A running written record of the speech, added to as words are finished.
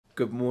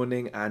Good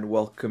morning and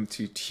welcome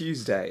to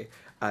Tuesday.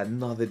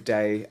 Another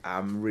day.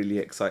 I'm really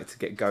excited to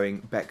get going.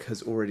 Beck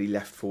has already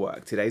left for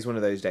work. Today's one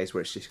of those days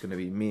where it's just going to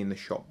be me in the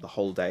shop the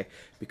whole day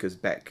because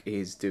Beck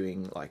is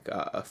doing like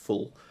a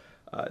full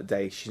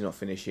day. She's not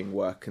finishing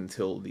work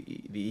until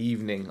the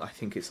evening. I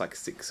think it's like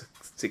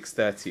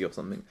 6:30 or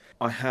something.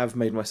 I have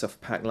made myself a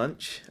packed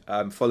lunch,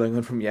 following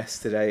on from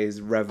yesterday's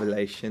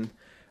revelation.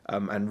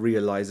 And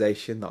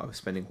realization that I was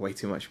spending way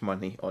too much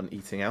money on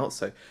eating out,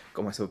 so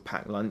got myself a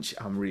packed lunch.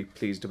 I'm really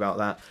pleased about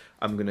that.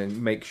 I'm gonna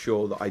make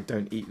sure that I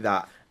don't eat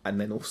that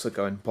and then also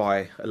go and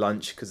buy a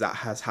lunch, because that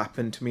has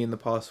happened to me in the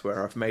past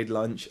where I've made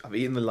lunch, I've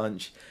eaten the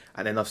lunch,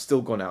 and then I've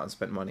still gone out and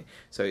spent money.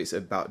 So it's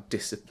about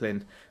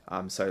discipline.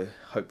 So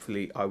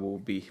hopefully I will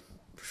be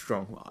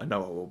strong. I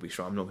know I will be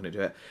strong. I'm not going to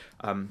do it.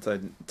 So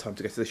time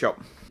to go to the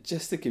shop.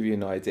 Just to give you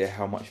an idea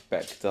how much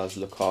Beck does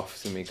look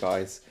after me,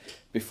 guys.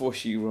 Before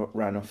she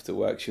ran off to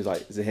work, she was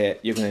like, "Zahir,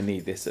 you're going to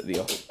need this at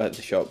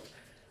the shop: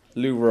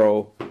 loo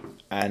roll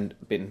and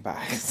bin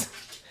bags."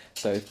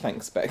 So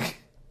thanks, Beck,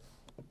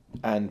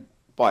 and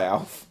bye,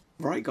 Alf.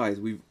 Right, guys,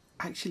 we've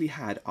actually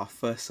had our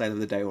first sale of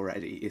the day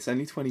already. It's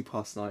only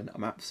 9:20.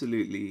 I'm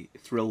absolutely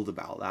thrilled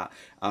about that.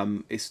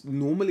 It's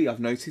normally, I've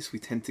noticed, we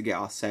tend to get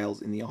our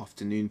sales in the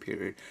afternoon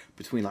period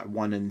between like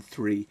 1 and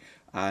 3.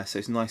 So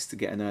it's nice to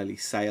get an early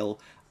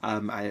sale.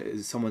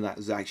 Someone that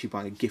was actually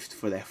buying a gift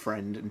for their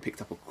friend and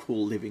picked up a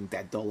cool Living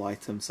Dead doll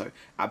item, so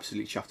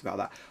absolutely chuffed about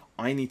that.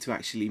 I need to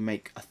actually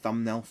make a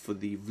thumbnail for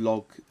the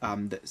vlog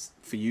that's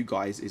for you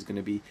guys is going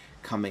to be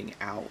coming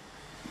out.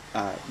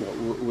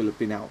 Will have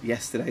been out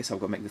yesterday, so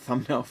I've got to make the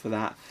thumbnail for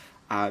that.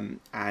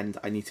 And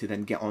I need to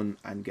then get on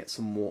and get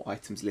some more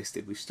items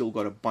listed. We've still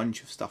got a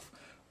bunch of stuff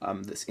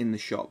that's in the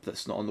shop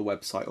that's not on the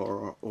website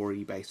or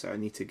eBay, so I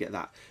need to get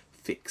that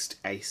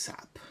fixed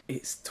ASAP.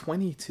 It's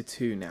 20 to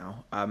 2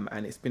 now,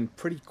 and it's been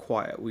pretty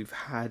quiet. We've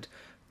had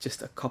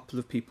just a couple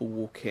of people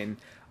walk in,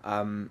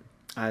 and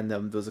there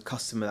was a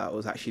customer that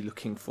was actually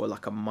looking for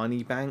like a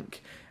money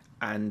bank,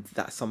 and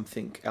that's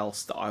something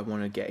else that I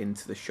want to get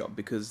into the shop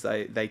because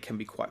they can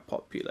be quite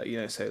popular,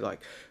 you know, so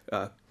like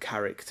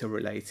character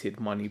related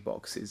money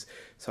boxes.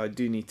 So I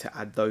do need to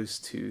add those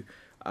to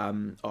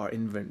our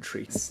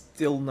inventory.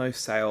 Still no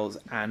sales,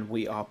 and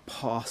we are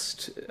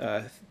past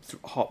it's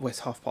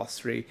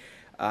 3:30,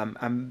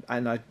 and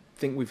I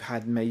think we've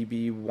had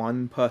maybe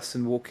one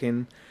person walk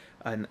in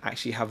and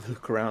actually have a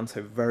look around,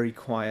 so very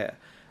quiet.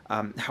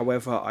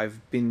 However,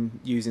 I've been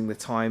using the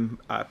time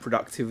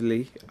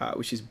productively,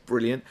 which is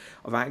brilliant.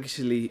 I've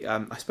actually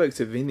I spoke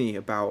to Vinny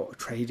about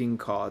trading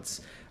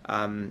cards,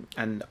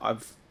 and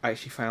I've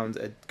actually found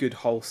a good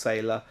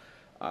wholesaler,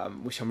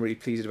 which I'm really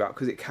pleased about,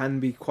 because it can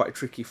be quite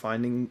tricky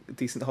finding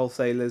decent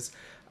wholesalers,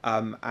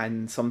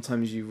 and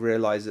sometimes you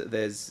realise that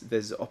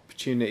there's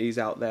opportunities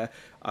out there,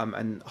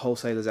 and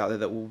wholesalers out there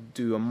that will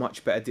do a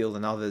much better deal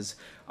than others.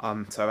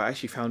 So I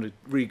actually found a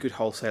really good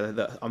wholesaler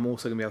that I'm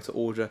also going to be able to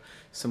order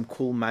some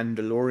cool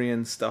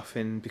Mandalorian stuff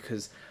in,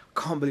 because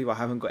I can't believe I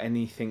haven't got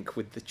anything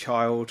with the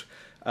child.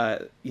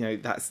 You know,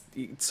 that's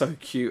so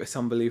cute, it's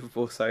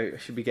unbelievable. So I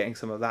should be getting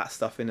some of that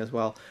stuff in as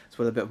well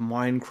a bit of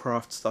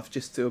Minecraft stuff,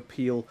 just to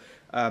appeal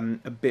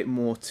a bit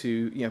more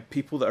to, you know,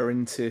 people that are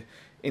into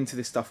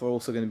this stuff are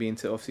also going to be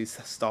into obviously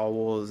Star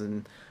Wars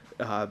and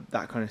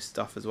that kind of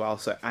stuff as well.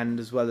 So, and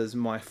as well as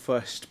my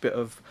first bit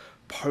of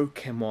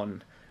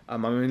Pokemon.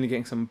 I'm only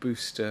getting some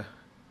booster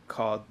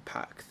card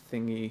pack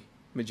thingy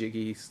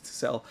majiggies to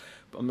sell,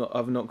 but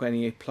I've not got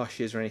any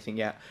plushes or anything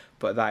yet,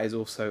 but that is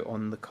also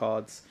on the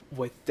cards.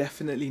 We're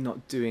definitely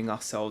not doing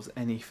ourselves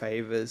any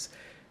favours.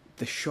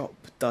 The shop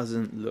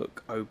doesn't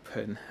look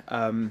open.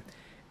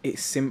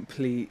 It's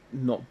simply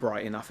not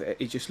bright enough.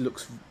 It just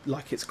looks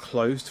like it's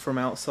closed from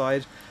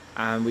outside,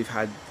 and we've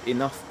had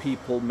enough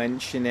people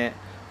mention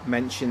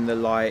the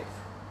light.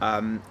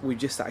 We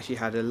just actually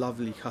had a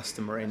lovely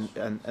customer in,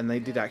 and they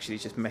did actually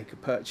just make a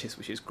purchase,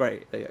 which is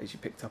great. They actually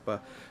picked up a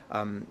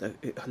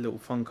little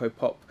Funko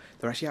Pop.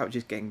 They're actually out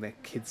just getting their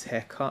kid's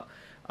haircut,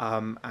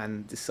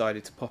 and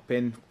decided to pop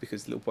in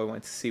because the little boy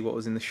wanted to see what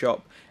was in the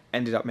shop.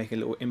 Ended up making a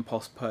little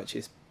impulse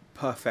purchase.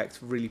 Perfect,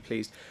 really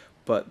pleased.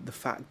 But the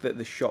fact that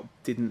the shop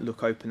didn't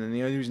look open, and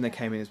the only reason they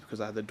came in is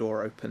because I had the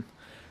door open,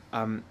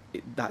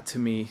 that to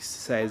me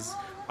says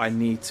I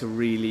need to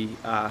really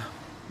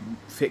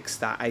fix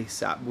that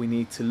ASAP. We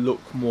need to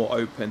look more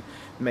open.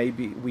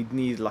 Maybe we'd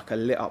need like a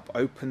lit up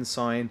open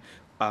sign.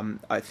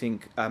 I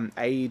think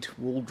Aid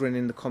Waldron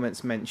in the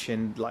comments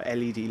mentioned like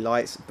LED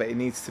lights, but it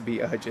needs to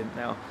be urgent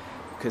now,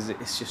 because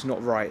it's just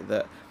not right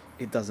that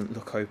it doesn't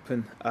look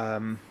open.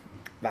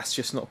 That's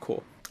just not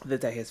cool. The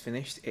day has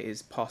finished. It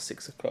is past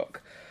 6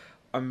 o'clock.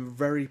 I'm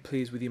very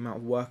pleased with the amount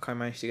of work I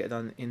managed to get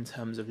done in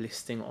terms of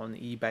listing on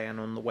eBay and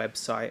on the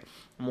website.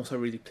 I'm also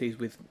really pleased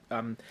with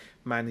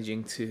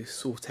managing to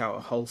sort out a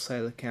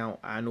wholesale account,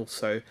 and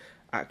also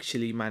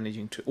actually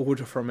managing to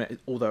order from it,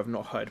 although I've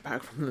not heard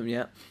back from them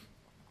yet.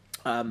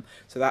 So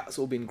that's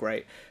all been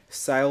great.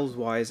 Sales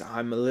wise,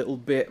 I'm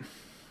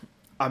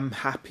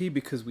happy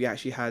because we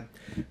actually had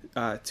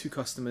 2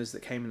 customers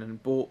that came in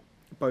and bought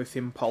both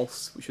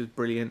impulse, which was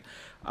brilliant.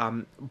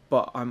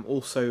 But I'm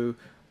also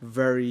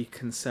very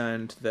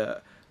concerned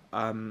that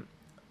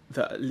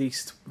that at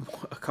least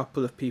a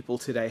couple of people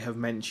today have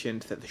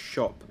mentioned that the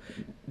shop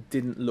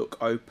didn't look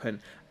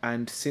open,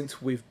 and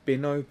since we've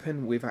been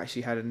open, we've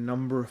actually had a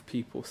number of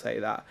people say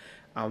that,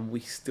 and we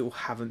still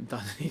haven't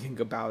done anything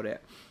about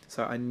it.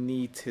 So I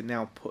need to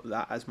now put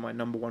that as my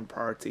number one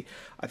priority.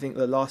 I think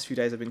the last few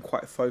days I've been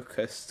quite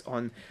focused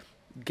on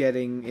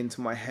getting into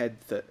my head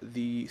that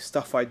the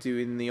stuff I do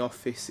in the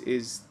office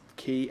is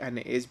key, and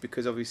it is,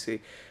 because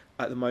obviously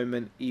at the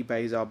moment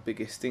eBay's our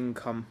biggest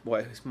income. Well,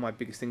 it's my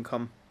biggest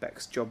income.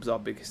 Beck's job's our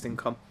biggest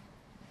income,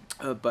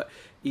 but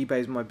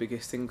eBay's my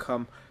biggest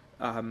income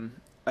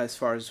as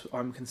far as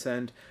I'm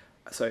concerned.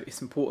 So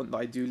it's important that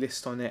I do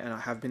list on it, and I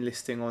have been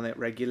listing on it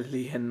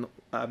regularly, and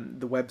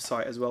the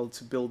website as well,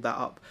 to build that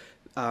up.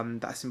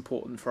 That's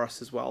important for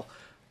us as well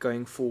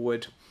going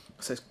forward.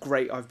 So it's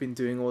great I've been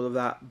doing all of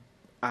that,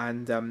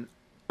 and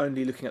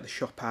only looking at the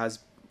shop as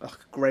like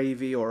a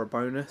gravy or a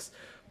bonus.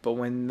 But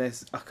when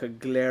there's like a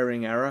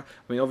glaring error,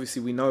 I mean,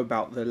 obviously we know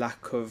about the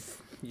lack of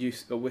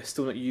use, we're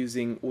still not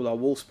using all our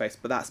wall space,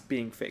 but that's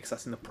being fixed.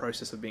 That's in the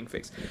process of being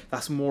fixed.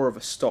 That's more of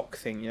a stock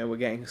thing, you know. We're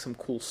getting some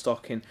cool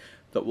stock in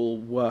that will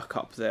work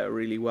up there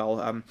really well.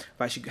 I've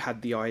actually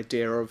had the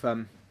idea of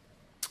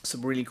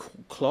some really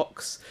cool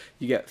clocks.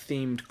 You get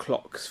themed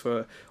clocks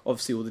for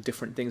obviously all the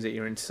different things that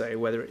you're into, say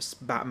whether it's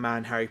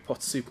Batman, Harry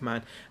Potter,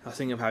 Superman. I was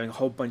thinking of having a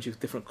whole bunch of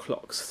different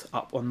clocks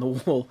up on the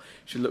wall.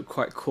 Should look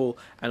quite cool,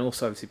 and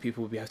also obviously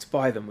people will be able to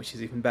buy them, which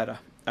is even better.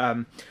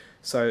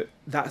 So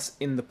that's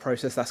in the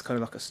process. That's kind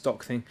of like a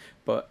stock thing.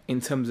 But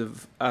in terms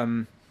of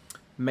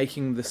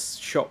making the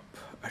shop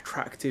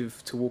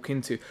attractive to walk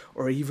into,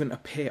 or even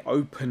appear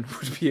open,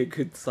 would be a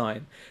good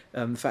sign.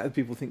 The fact that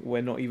people think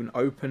we're not even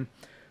open,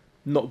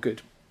 not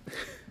good.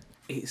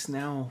 It's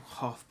now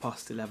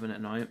 11:30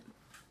 at night.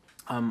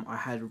 I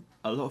had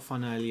a lot of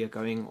fun earlier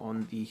going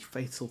on the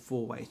Fatal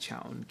 4-Way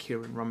chat on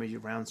Kieran Rummage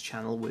Around's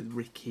channel with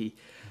Ricky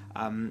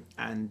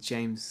and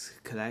James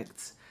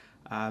Collects.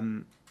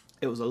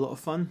 It was a lot of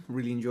fun,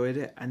 really enjoyed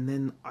it, and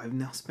then I've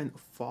now spent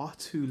far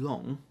too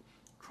long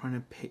trying to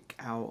pick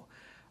out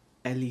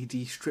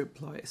LED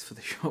strip lights for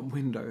the shop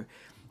window.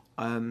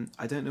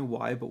 I don't know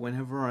why, but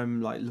whenever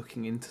I'm like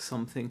looking into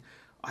something,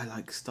 I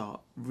like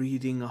start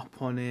reading up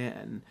on it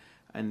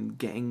and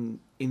getting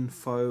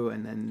info,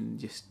 and then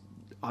just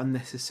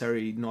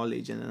unnecessary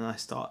knowledge, and then I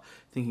start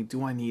thinking,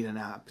 do I need an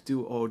app?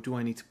 Or do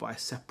I need to buy a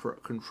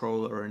separate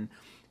controller and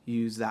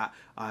use that?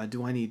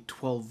 Do I need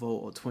 12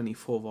 volt or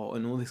 24 volt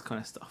and all this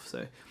kind of stuff?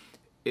 So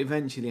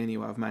eventually,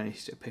 anyway, I've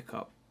managed to pick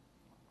up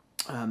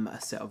a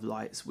set of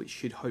lights which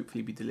should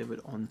hopefully be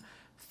delivered on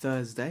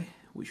Thursday,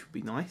 which would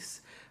be nice,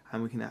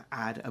 and we can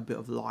add a bit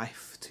of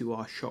life to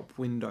our shop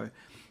window.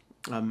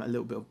 A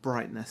little bit of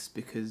brightness,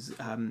 because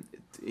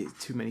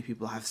too many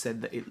people have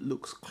said that it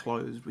looks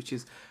closed, which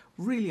is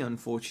really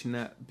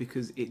unfortunate,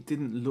 because it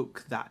didn't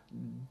look that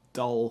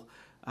dull.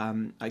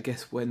 I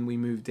guess when we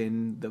moved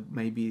in,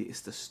 maybe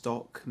it's the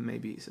stock,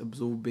 maybe it's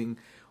absorbing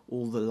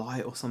all the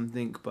light or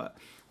something, but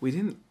we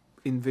didn't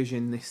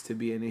envision this to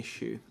be an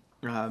issue.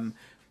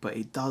 But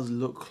it does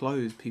look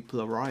closed. People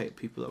are right.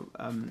 People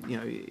are,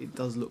 it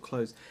does look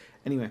closed.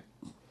 Anyway,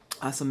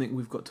 that's something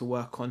we've got to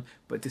work on.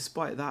 But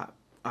despite that,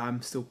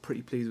 I'm still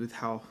pretty pleased with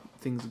how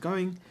things are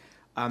going.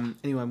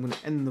 Anyway, I'm going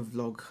to end the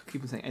vlog. I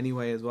keep on saying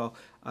anyway as well.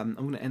 I'm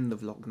going to end the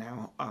vlog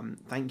now.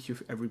 Thank you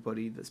for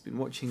everybody that's been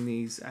watching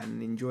these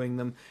and enjoying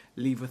them.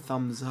 Leave a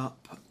thumbs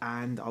up,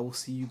 and I will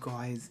see you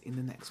guys in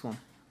the next one.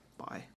 Bye.